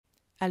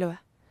Aloha,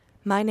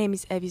 my name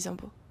is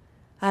Isambourg.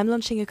 I'm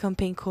launching a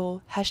campaign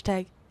called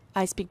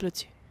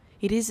 #ISpeakBlue2.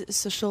 It is a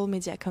social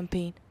media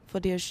campaign for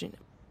the ocean,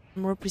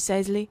 more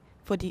precisely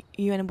for the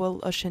UN World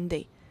Ocean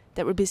Day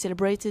that will be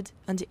celebrated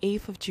on the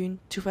 8th of June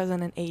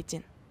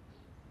 2018.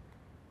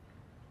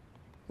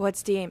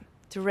 What's the aim?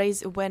 To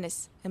raise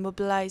awareness and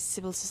mobilize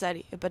civil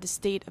society about the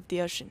state of the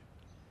ocean.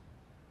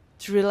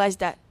 To realize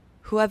that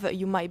whoever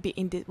you might be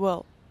in the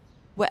world,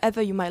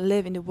 wherever you might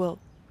live in the world,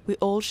 we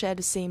all share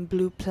the same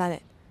blue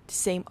planet, the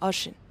same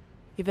ocean,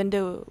 even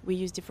though we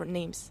use different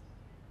names.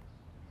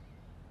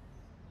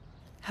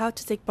 How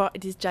to take part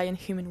in this giant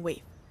human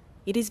wave?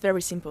 It is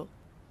very simple.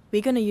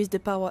 We're gonna use the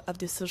power of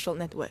the social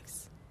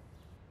networks.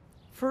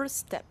 First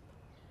step.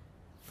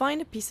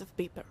 Find a piece of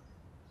paper.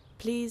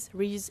 Please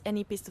reuse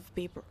any piece of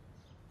paper.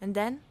 And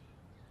then,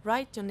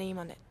 write your name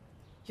on it.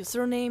 Your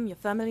surname, your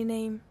family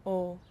name,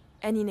 or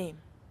any name.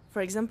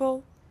 For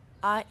example,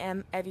 I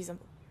am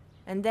Isambourg.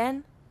 And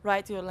then,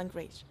 write your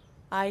language.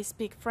 I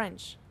speak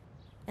French.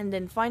 And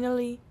then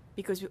finally,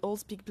 because we all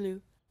speak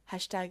blue,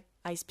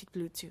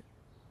 #ISpeakBlue2.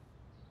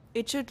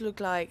 It should look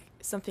like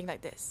something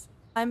like this.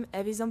 I'm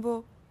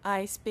Isambourg,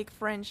 I speak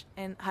French,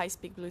 and I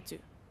speak blue too.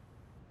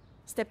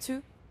 Step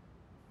 2.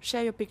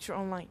 Share your picture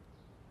online,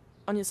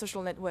 on your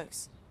social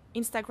networks.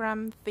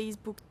 Instagram,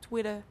 Facebook,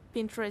 Twitter,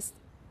 Pinterest,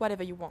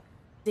 whatever you want.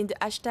 In the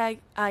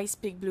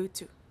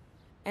 #ISpeakBlue2.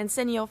 And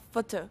send your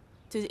photo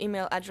to the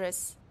email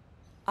address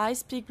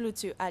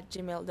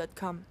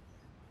ispeakblue2@gmail.com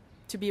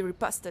to be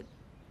reposted.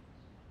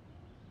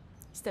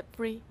 Step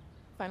 3.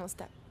 Final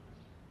step.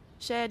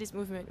 Share this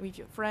movement with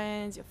your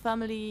friends, your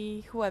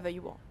family, whoever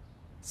you want,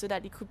 so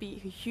that it could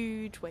be a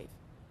huge wave,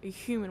 a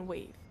human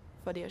wave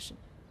for the ocean.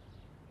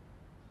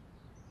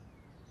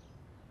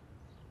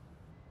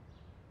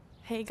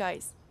 Hey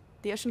guys,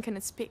 the ocean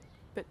cannot speak,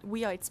 but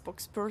we are its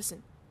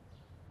spokesperson.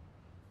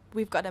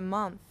 We've got a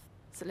month,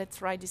 so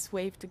let's ride this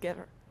wave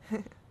together.